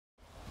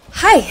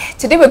Hi,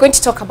 today we're going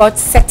to talk about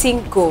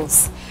setting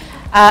goals.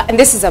 And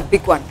this is a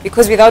big one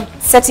because without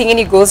setting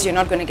any goals, you're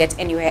not going to get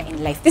anywhere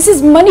in life. This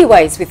is Money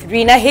Wise with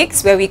Rina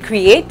Hicks, where we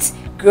create,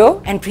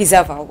 grow, and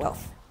preserve our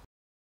wealth.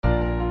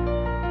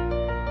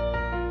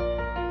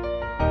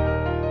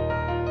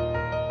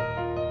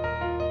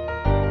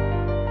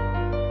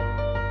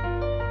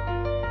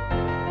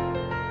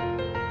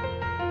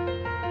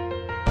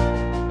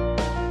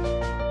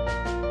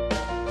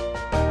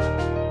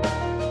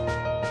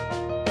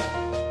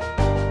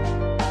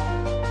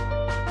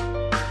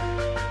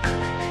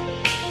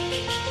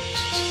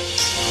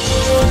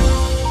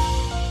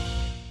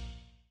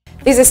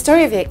 There's a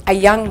story of a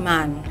young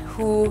man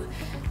who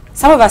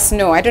some of us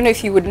know. I don't know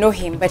if you would know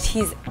him, but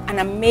he's an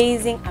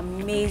amazing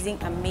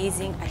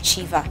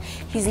achiever.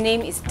 His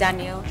name is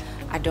Daniel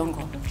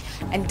Adongo.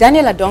 And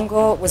Daniel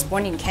Adongo was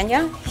born in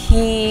Kenya.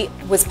 He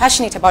was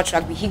passionate about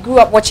rugby. He grew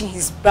up watching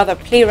his brother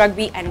play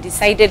rugby and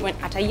decided when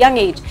at a young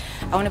age,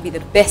 I want to be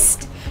the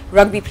best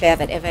rugby player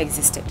that ever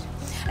existed.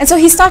 And so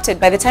he started.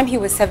 By the time he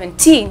was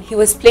 17, he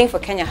was playing for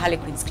Kenya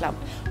Harlequins Club.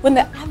 When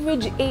the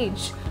average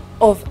age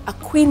of a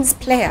Queens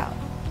player,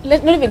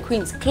 not even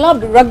Queens,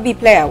 club rugby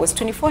player was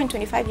 24 and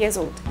 25 years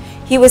old.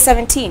 He was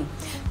 17.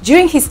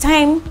 During his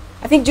time,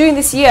 I think during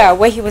this year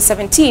where he was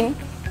 17,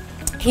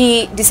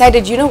 he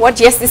decided, you know what,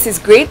 yes, this is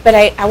great, but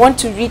I want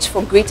to reach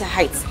for greater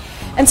heights.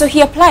 And so he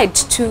applied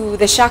to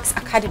the Sharks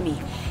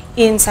Academy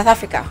in South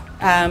Africa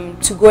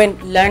to go and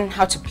learn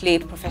how to play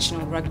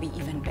professional rugby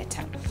even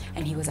better.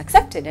 And he was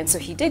accepted. And so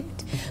he did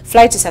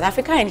fly to South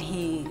Africa, and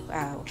he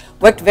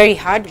worked very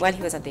hard while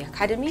he was at the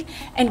academy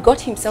and got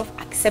himself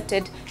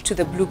accepted to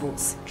the Blue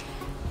Bulls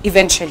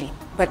eventually.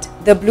 But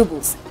the Blue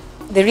Bulls,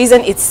 the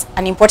reason it's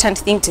an important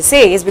thing to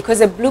say is because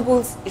the Blue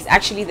Bulls is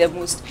actually the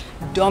most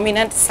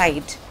dominant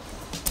side,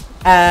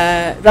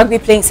 rugby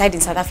playing side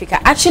in South Africa.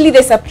 Actually,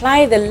 they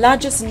supply the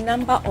largest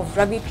number of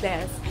rugby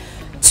players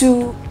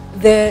to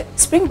the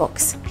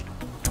Springboks.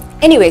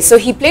 Anyway, so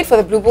he played for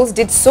the Blue Bulls,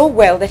 did so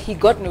well that he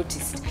got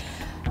noticed.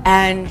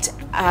 And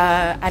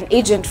an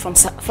agent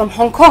from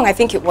Hong Kong, I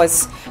think it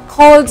was,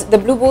 called the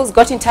Blue Bulls,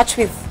 got in touch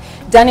with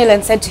Daniel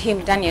and said to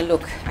him, Daniel,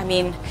 look, I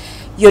mean,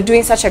 you're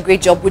doing such a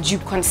great job. Would you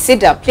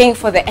consider playing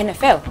for the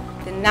NFL,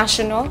 the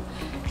National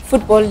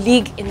Football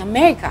League in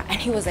America?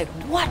 And he was like,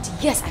 what?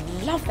 Yes, I'd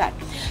love that.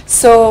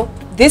 So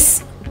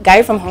this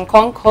guy from Hong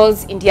Kong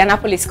calls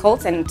Indianapolis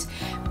Colts and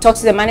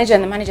talks to the manager,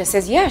 and the manager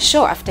says, yeah,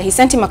 sure. After he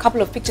sent him a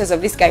couple of pictures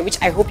of this guy,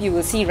 which I hope you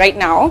will see right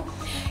now,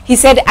 he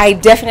said, I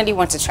definitely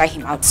want to try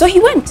him out. So he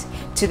went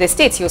to the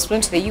States. He was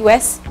flown to the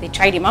US. They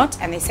tried him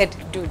out, and they said,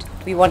 dude,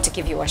 we want to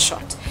give you a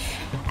shot.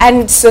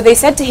 And so they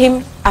said to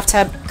him, after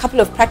a couple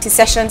of practice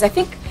sessions, I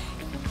think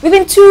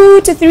within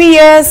 2 to 3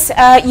 years,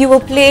 you will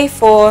play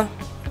for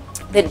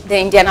the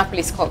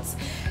Indianapolis Colts.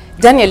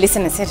 Daniel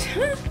listened and said,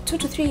 2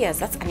 to 3 years,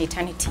 that's an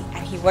eternity.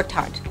 And he worked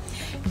hard.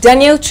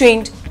 Daniel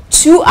trained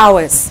 2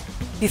 hours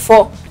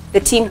before the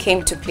team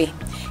came to play.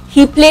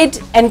 He played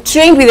and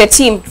trained with the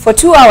team for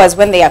 2 hours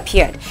when they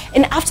appeared.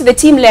 And after the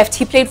team left,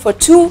 he played for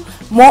 2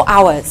 more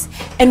hours.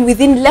 And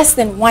within less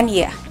than 1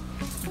 year,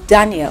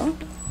 Daniel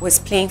was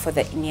playing for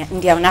the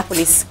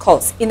Indianapolis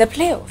Colts in the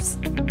playoffs.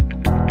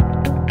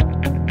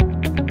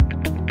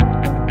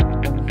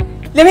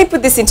 Let me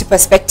put this into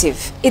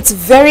perspective. It's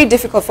very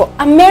difficult for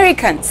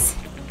Americans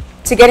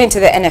to get into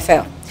the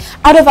NFL.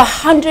 Out of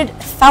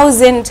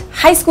 100,000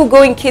 high school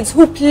going kids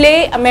who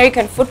play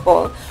American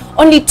football,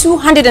 only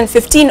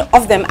 215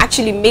 of them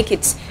actually make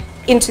it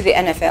into the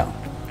NFL.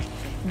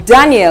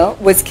 Daniel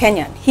was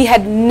Kenyan. He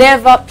had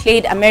never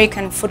played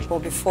American football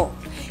before.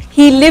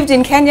 He lived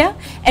in Kenya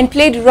and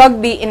played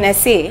rugby in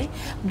SA,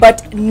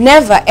 but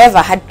never ever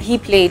had he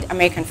played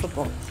American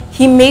football.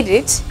 He made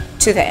it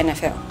to the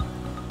NFL.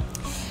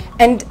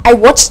 And I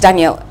watched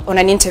Daniel on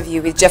an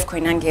interview with Jeff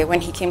Koinange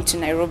when he came to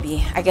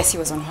Nairobi. I guess he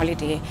was on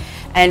holiday.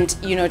 And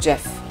you know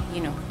Jeff,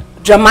 you know,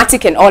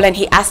 dramatic and all. And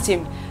he asked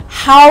him,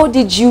 how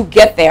did you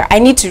get there? I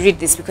need to read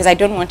this because I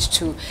don't want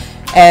to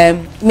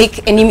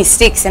make any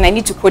mistakes, and I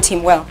need to quote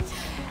him well.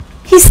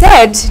 He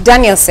said,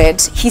 Daniel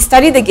said, he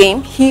studied the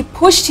game, he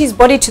pushed his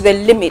body to the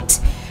limit,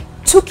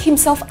 took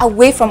himself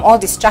away from all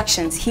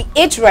distractions. He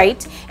ate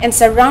right and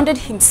surrounded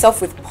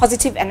himself with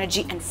positive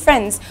energy and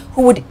friends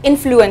who would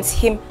influence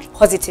him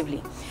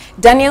positively.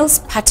 Daniel's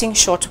parting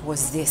shot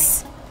was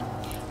this: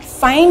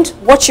 find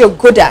what you're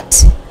good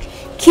at,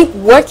 keep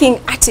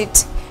working at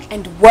it,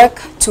 and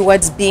work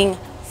towards being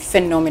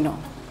phenomenal.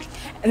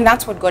 And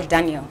that's what got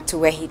Daniel to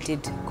where he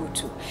did go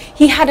to.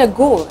 He had a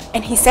goal,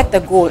 and he set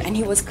the goal, and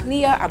he was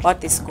clear about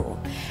this goal,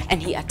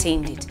 and he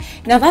attained it.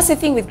 Now that's the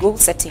thing with goal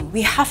setting.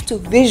 We have to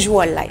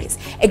visualize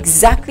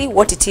exactly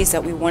what it is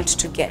that we want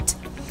to get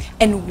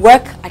and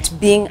work at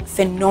being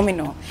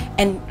phenomenal.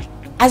 And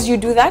as you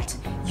do that,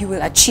 you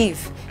will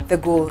achieve the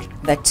goal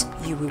that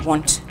you will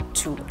want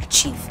to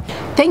achieve.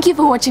 Thank you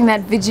for watching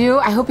that video.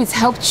 I hope it's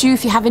helped you.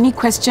 If you have any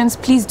questions,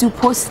 please do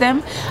post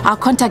them. Our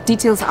contact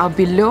details are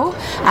below.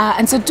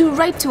 And so do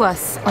write to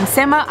us on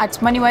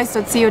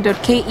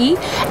sema@moneywise.co.ke.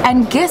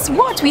 And guess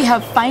what? We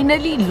have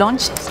finally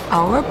launched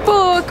our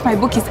book. My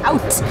book is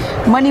out.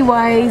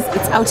 Moneywise,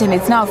 it's out and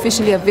it's now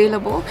officially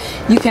available.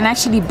 You can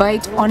actually buy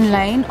it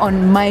online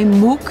on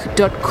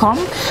mymook.com.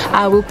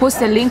 We'll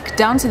post a link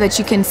down so that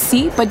you can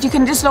see, but you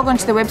can just log on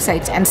to the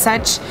website and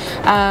search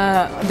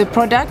the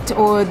product,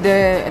 or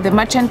the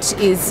merchant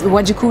is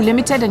Wajikoo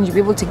Limited, and you'll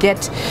be able to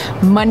get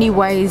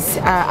Moneywise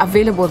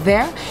available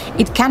there.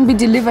 It can be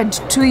delivered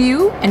to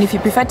you, and if you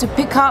prefer to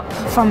pick up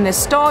from the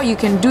store, you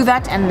can do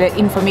that, and the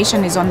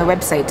information is on the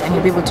website and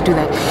you'll be able to do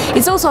that.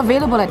 It's also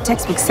available at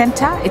Textbook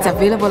Center. It's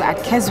available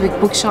at Keswick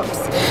bookshops,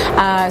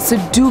 so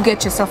do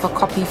get yourself a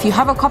copy. If you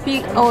have a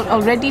copy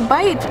already,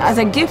 buy it as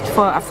a gift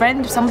for a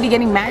friend, somebody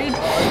getting married.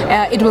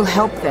 It will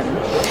help them.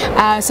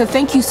 So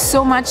thank you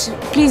so much.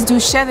 Please do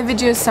share the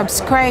videos,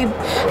 subscribe,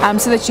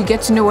 so that you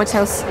get to know what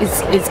else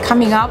is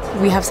coming up.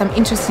 We have some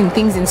interesting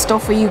things in store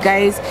for you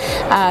guys,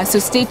 so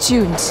stay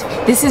tuned.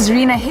 This is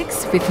Rina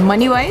Hicks with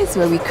Moneywise,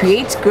 where we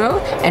create, grow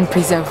and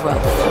preserve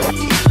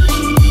wealth.